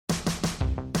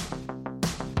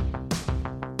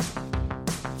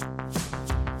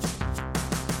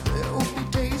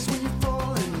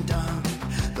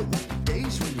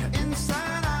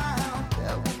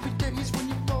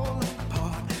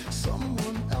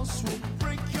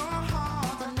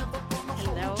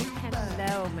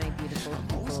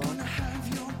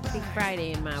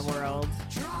Friday in my world.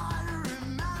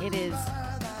 It is,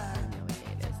 I don't know what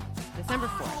day it is. December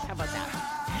 4th. How about that?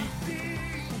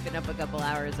 I've been up a couple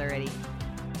hours already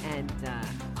and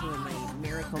doing my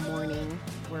miracle morning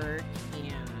work,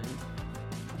 and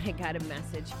I got a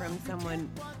message from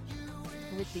someone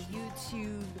with the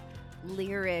YouTube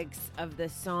lyrics of the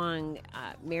song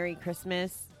Merry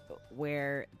Christmas,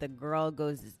 where the girl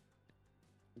goes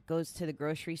to the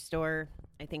grocery store,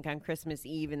 I think on Christmas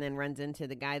Eve, and then runs into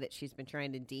the guy that she's been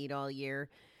trying to date all year,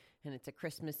 and it's a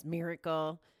Christmas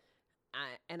miracle.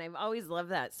 And I've always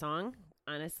loved that song,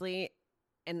 honestly,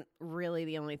 and really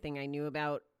the only thing I knew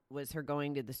about was her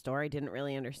going to the store. I didn't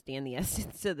really understand the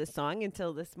essence of the song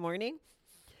until this morning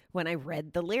when I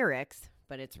read the lyrics,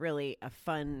 but it's really a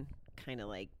fun kind of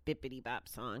like bippity bop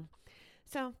song.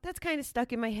 So that's kind of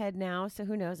stuck in my head now. So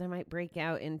who knows, I might break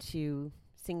out into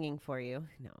singing for you.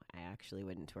 No, I actually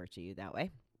wouldn't torture you that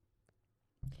way.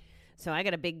 So I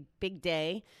got a big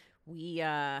day. We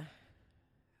are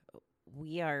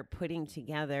putting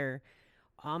together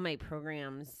all my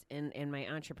programs in my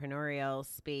entrepreneurial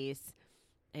space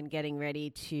and getting ready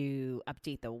to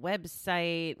update the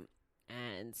website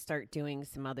and start doing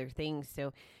some other things.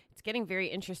 So it's getting very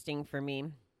interesting for me.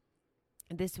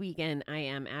 This weekend I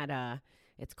am at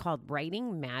it's called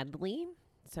Writing Madly.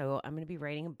 So I'm going to be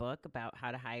writing a book about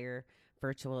how to hire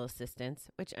virtual assistants,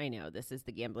 which I know this is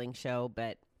the gambling show,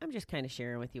 but I'm just kind of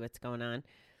sharing with you what's going on.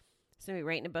 So I'm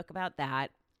writing a book about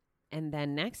that. And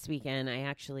then next weekend, I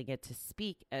actually get to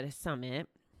speak at a summit.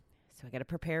 So I got to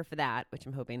prepare for that, which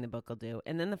I'm hoping the book will do.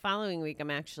 And then the following week,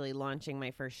 I'm actually launching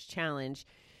my first challenge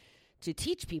to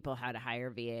teach people how to hire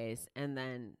VAs. And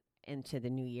then into the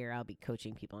new year, I'll be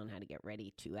coaching people on how to get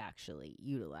ready to actually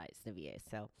utilize the VA.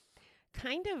 So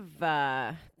kind of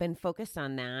been focused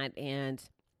on that. And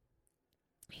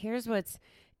here's what's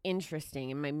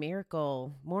interesting. In my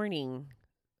miracle morning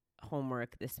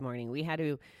homework this morning, we had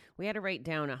to write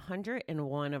down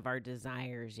 101 of our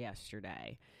desires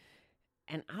yesterday.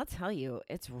 And I'll tell you,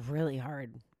 it's really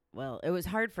hard. Well, it was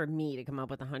hard for me to come up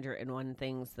with 101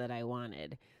 things that I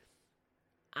wanted.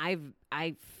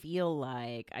 I feel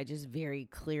like I just very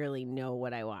clearly know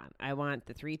what I want. I want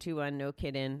the 3-2-1 no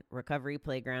kidding recovery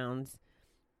playgrounds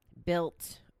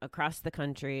built across the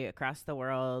country, across the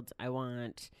world. I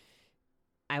want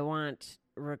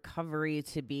recovery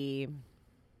to be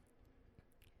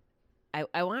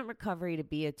I want recovery to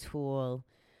be a tool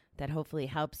that hopefully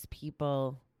helps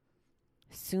people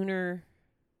sooner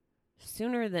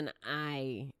than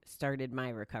I started my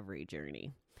recovery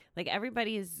journey. Like,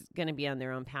 everybody is going to be on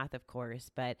their own path, of course,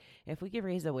 but if we could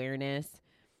raise awareness,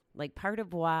 like, part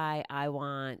of why I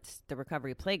want the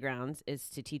recovery playgrounds is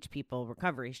to teach people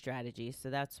recovery strategies. So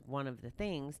that's one of the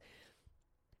things.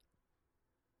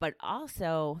 But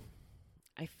also,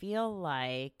 I feel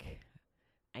like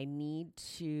I need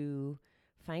to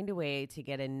find a way to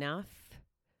get enough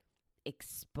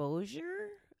exposure,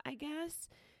 I guess,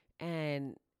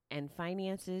 and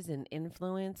finances and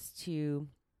influence to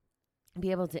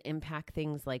be able to impact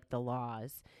things like the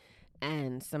laws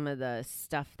and some of the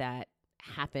stuff that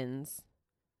happens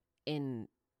in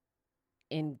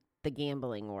the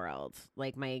gambling world.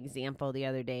 Like my example the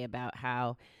other day about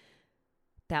how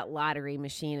that lottery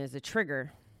machine is a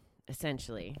trigger,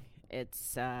 essentially.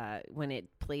 It's when it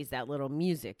plays that little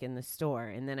music in the store.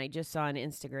 And then I just saw on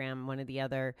Instagram, one of the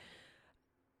other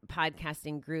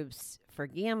podcasting groups for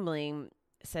gambling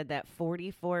said that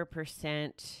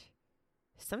 44%,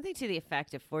 something to the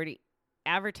effect of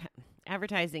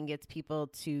advertising gets people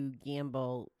to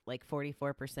gamble. Like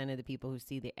 44% of the people who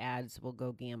see the ads will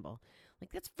go gamble.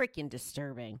 Like, that's freaking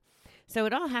disturbing. So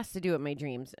it all has to do with my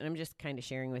dreams. And I'm just kind of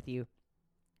sharing with you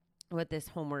what this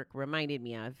homework reminded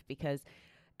me of, because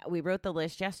we wrote the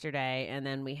list yesterday and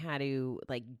then we had to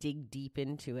like dig deep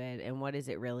into it. And what is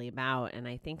it really about? And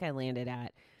I think I landed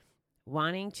at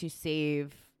wanting to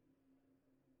save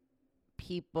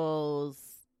people's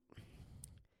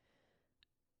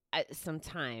some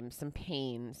time, some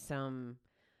pain,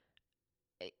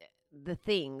 the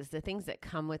things that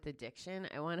come with addiction.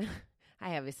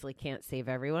 I obviously can't save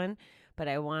everyone, but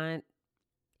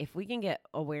if we can get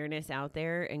awareness out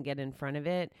there and get in front of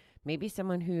it, maybe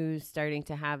someone who's starting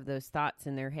to have those thoughts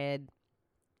in their head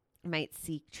might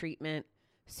seek treatment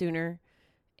sooner.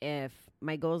 If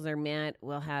my goals are met,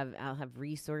 I'll have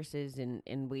resources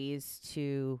and ways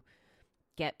to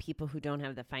get people who don't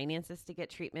have the finances to get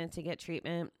treatment,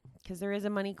 because there is a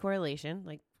money correlation.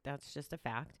 Like, that's just a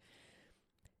fact.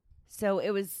 So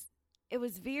it was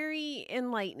very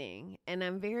enlightening, and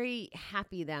I'm very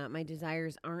happy that my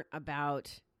desires aren't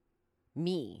about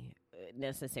me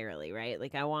necessarily, right?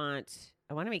 Like, I want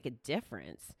to make a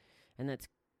difference, and that's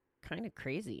kind of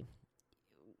crazy.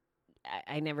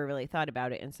 I never really thought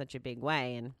about it in such a big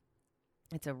way. And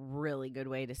it's a really good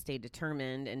way to stay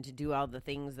determined and to do all the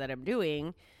things that I'm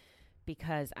doing,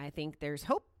 because I think there's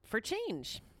hope for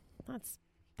change.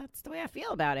 That's the way I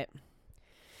feel about it.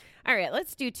 All right,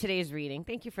 let's do today's reading.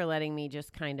 Thank you for letting me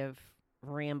just kind of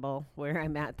ramble where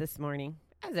I'm at this morning,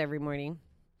 as every morning.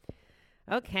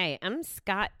 Okay,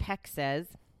 Scott Peck says,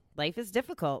 life is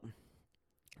difficult.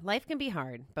 Life can be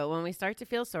hard, but when we start to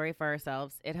feel sorry for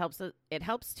ourselves, it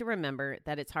helps to remember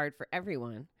that it's hard for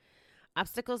everyone.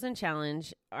 Obstacles and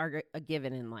challenge are a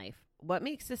given in life. What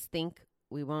makes us think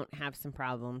we won't have some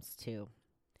problems too?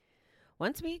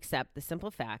 Once we accept the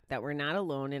simple fact that we're not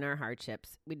alone in our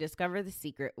hardships, we discover the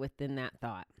secret within that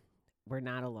thought. We're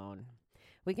not alone.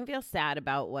 We can feel sad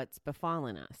about what's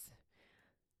befallen us.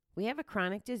 We have a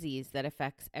chronic disease that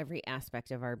affects every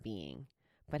aspect of our being,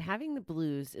 but having the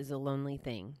blues is a lonely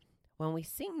thing. When we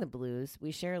sing the blues,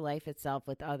 we share life itself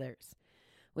with others.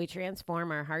 We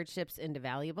transform our hardships into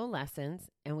valuable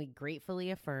lessons, and we gratefully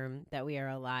affirm that we are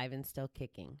alive and still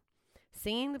kicking.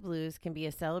 Singing the blues can be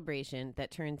a celebration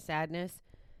that turns sadness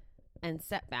and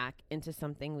setback into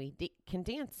something we can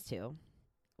dance to.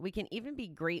 We can even be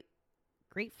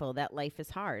grateful that life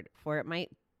is hard, for it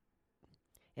might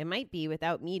be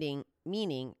without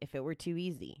meaning if it were too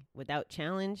easy, without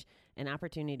challenge and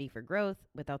opportunity for growth,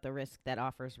 without the risk that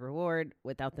offers reward,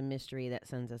 without the mystery that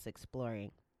sends us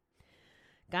exploring.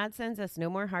 God sends us no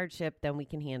more hardship than we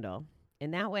can handle.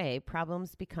 In that way,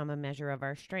 problems become a measure of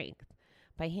our strength.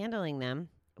 By handling them,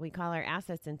 we call our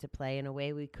assets into play in a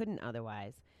way we couldn't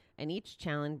otherwise, and each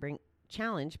challenge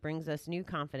brings us new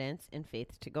confidence and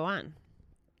faith to go on.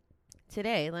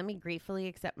 Today, let me gratefully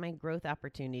accept my growth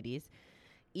opportunities,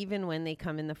 even when they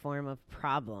come in the form of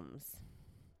problems.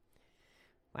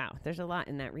 Wow, there's a lot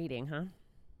in that reading, huh?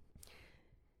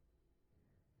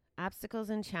 Obstacles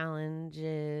and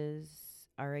challenges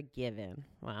are a given.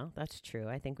 Well, that's true.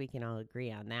 I think we can all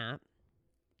agree on that.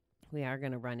 We are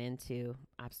going to run into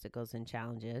obstacles and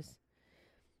challenges.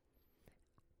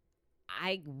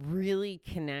 I really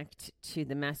connect to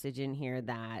the message in here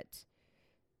that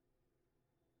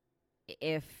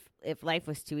if life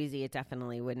was too easy, it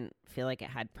definitely wouldn't feel like it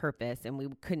had purpose, and we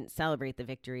couldn't celebrate the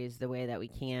victories the way that we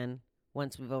can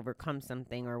once we've overcome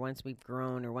something, or once we've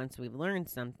grown, or once we've learned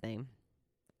something.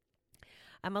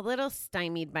 I'm a little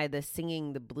stymied by the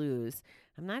singing the blues.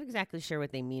 I'm not exactly sure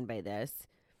what they mean by this.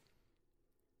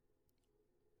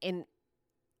 And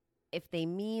if they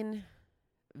mean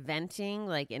venting,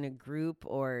 like in a group,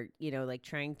 or, like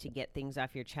trying to get things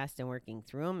off your chest and working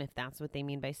through them, if that's what they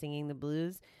mean by singing the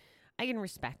blues, I can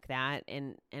respect that,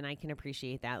 and I can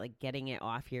appreciate that, like getting it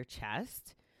off your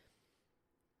chest.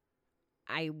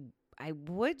 I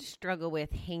would struggle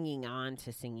with hanging on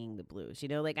to singing the blues.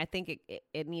 I think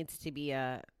it needs to be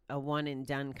a one and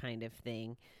done kind of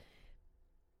thing.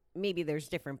 Maybe there's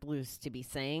different blues to be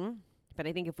sang, but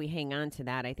I think if we hang on to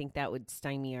that, I think that would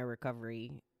stymie our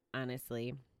recovery,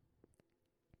 honestly.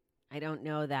 I don't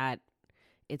know that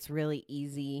it's really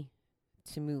easy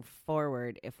to move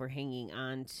forward if we're hanging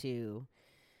on to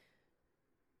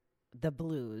the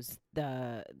blues,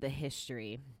 the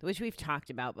history, which we've talked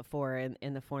about before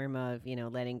in the form of,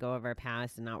 letting go of our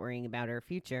past and not worrying about our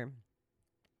future.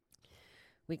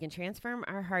 We can transform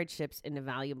our hardships into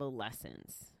valuable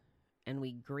lessons, and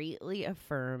we greatly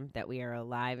affirm that we are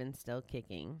alive and still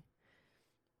kicking.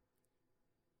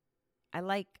 I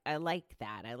like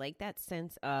that. I like that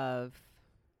sense of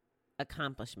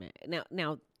accomplishment.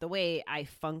 Now the way I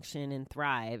function and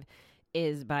thrive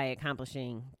is by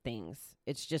accomplishing things.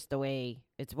 It's just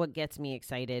it's what gets me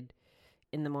excited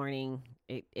in the morning.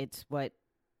 It's what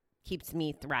keeps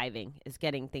me thriving, is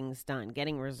getting things done,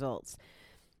 getting results.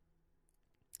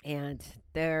 And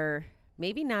they're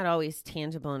maybe not always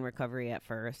tangible in recovery at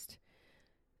first.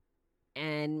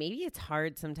 And maybe it's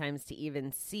hard sometimes to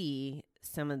even see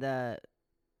some of the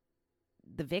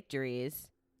victories,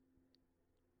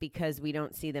 because we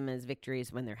don't see them as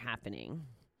victories when they're happening.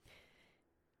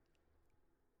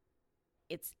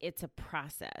 It's a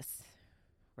process,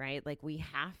 right? Like, we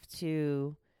have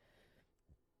to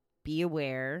be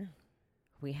aware.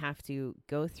 We have to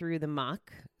go through the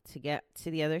muck to get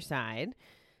to the other side,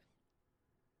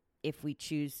 if we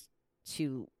choose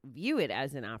to view it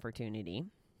as an opportunity.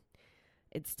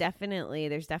 There's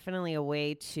definitely a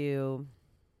way to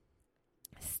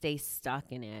stay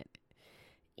stuck in it,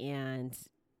 and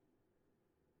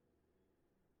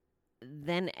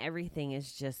then everything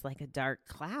is just like a dark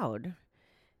cloud.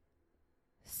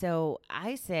 So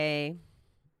I say,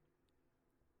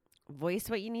 voice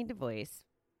what you need to voice,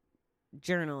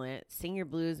 journal it, sing your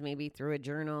blues, maybe through a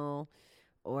journal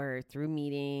or through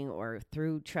meeting or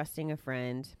through trusting a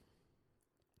friend.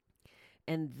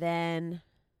 and then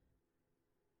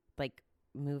like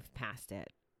move past it.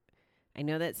 I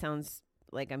know that sounds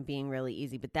like I'm being really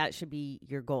easy, but that should be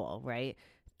your goal, right?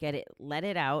 Get it, let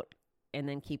it out, and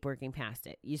then keep working past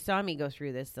it. You saw me go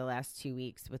through this the last 2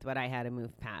 weeks with what I had to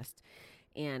move past,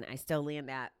 and I still land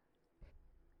at.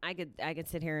 I could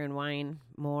sit here and whine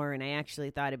more, and I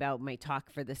actually thought about my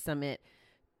talk for the summit.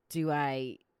 Do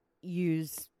I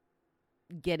use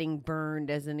getting burned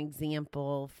as an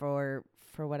example for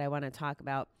what I want to talk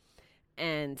about?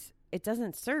 And it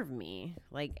doesn't serve me.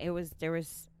 Like there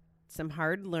was some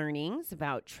hard learnings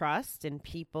about trust and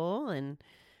people, and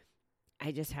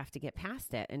I just have to get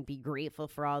past it and be grateful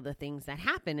for all the things that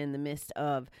happen in the midst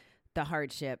of the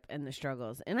hardship and the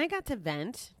struggles. And I got to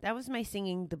vent. That was my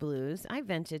singing the blues. I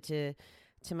vented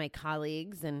to my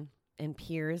colleagues and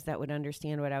peers that would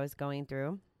understand what I was going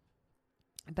through.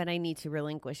 But I need to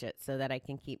relinquish it so that I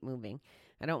can keep moving.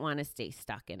 I don't want to stay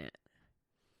stuck in it.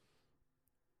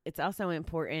 It's also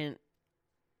important.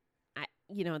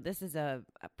 This is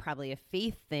probably a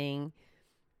faith thing.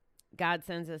 God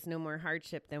sends us no more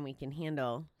hardship than we can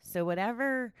handle. So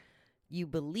whatever you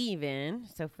believe in,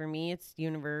 so for me it's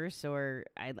universe, or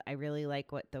I really like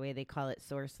the way they call it,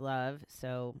 source love.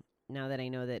 So now that I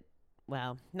know that,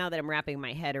 now that I'm wrapping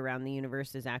my head around the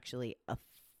universe is actually a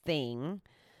thing,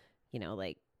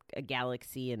 like a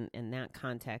galaxy in that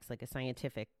context, like a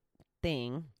scientific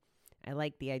thing, I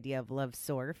like the idea of love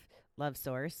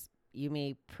source. You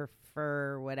may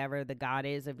prefer whatever the God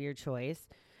is of your choice.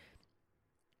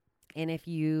 And if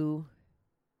you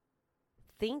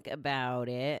think about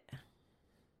it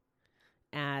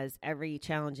as every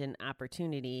challenge and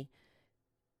opportunity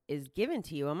is given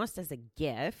to you almost as a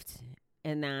gift,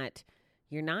 and that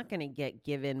you're not going to get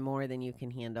given more than you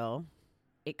can handle,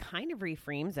 it kind of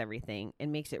reframes everything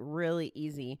and makes it really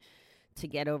easy to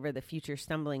get over the future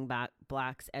stumbling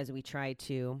blocks as we try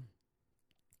to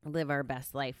live our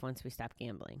best life once we stop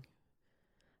gambling.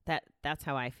 That's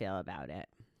how I feel about it.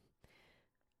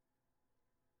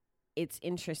 It's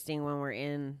interesting when we're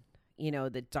in,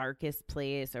 the darkest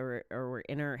place, or we're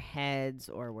in our heads,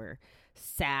 or we're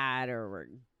sad, or we're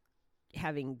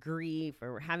having grief,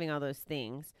 or we're having all those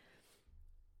things.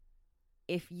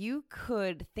 If you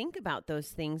could think about those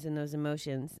things and those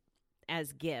emotions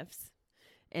as gifts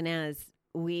and as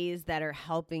ways that are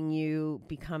helping you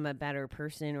become a better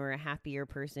person or a happier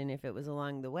person, if it was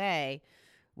along the way,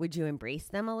 would you embrace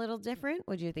them a little different?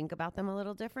 Would you think about them a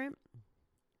little different?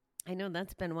 I know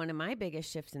that's been one of my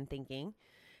biggest shifts in thinking.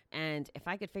 And if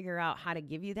I could figure out how to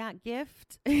give you that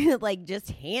gift, like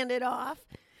just hand it off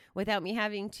without me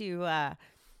having to,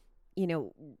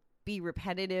 be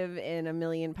repetitive in a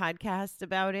million podcasts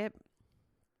about it.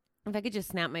 If I could just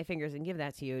snap my fingers and give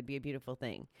that to you, it'd be a beautiful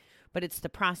thing. But it's the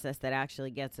process that actually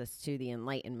gets us to the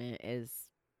enlightenment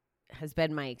has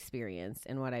been my experience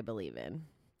and what I believe in.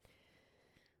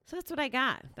 So that's what I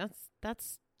got.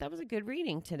 That was a good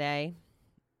reading today.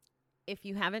 If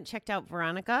you haven't checked out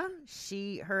Veronica,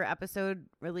 her episode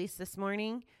released this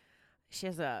morning. She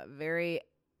has a very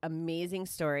amazing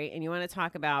story, and you want to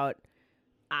talk about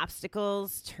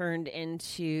obstacles turned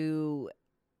into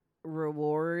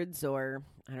rewards, or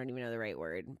I don't even know the right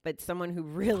word, but someone who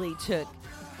really took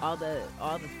all the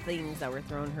things that were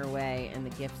thrown her way and the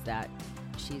gifts that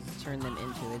she's turned them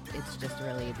into. It's just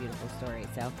really a beautiful story.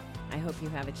 So I hope you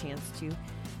have a chance to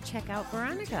check out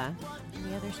Veronica in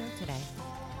the other show today.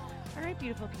 All right,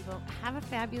 beautiful people, have a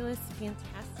fabulous,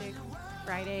 fantastic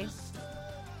Friday.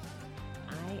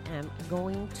 I am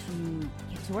going to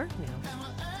get to work now,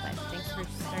 but thanks for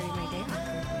starting my day off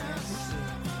with me.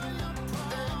 I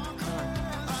appreciate it.